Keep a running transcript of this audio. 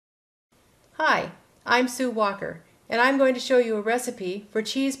Hi, I'm Sue Walker, and I'm going to show you a recipe for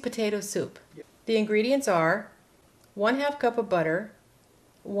cheese potato soup. The ingredients are 1/2 cup of butter,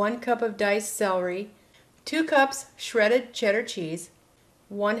 1 cup of diced celery, 2 cups shredded cheddar cheese,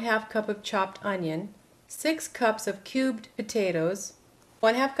 1/2 cup of chopped onion, 6 cups of cubed potatoes,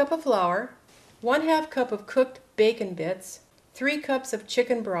 1/2 cup of flour, 1/2 cup of cooked bacon bits, 3 cups of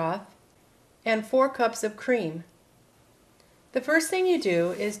chicken broth, and 4 cups of cream. The first thing you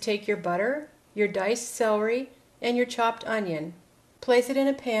do is take your butter, your diced celery, and your chopped onion. Place it in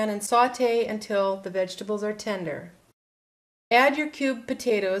a pan and saute until the vegetables are tender. Add your cubed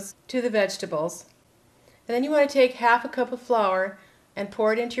potatoes to the vegetables, and then you want to take 1/2 cup of flour and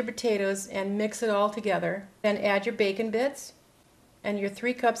pour it into your potatoes and mix it all together. Then add your bacon bits and your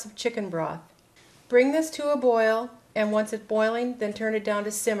 3 cups of chicken broth. Bring this to a boil, and once it's boiling, then turn it down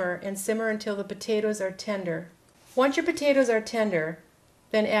to simmer and simmer until the potatoes are tender. Once your potatoes are tender,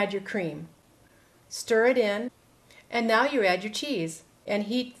 then add your cream. Stir it in, and now you add your cheese and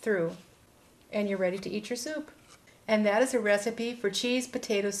heat through, and you're ready to eat your soup. And that is a recipe for cheese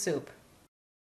potato soup.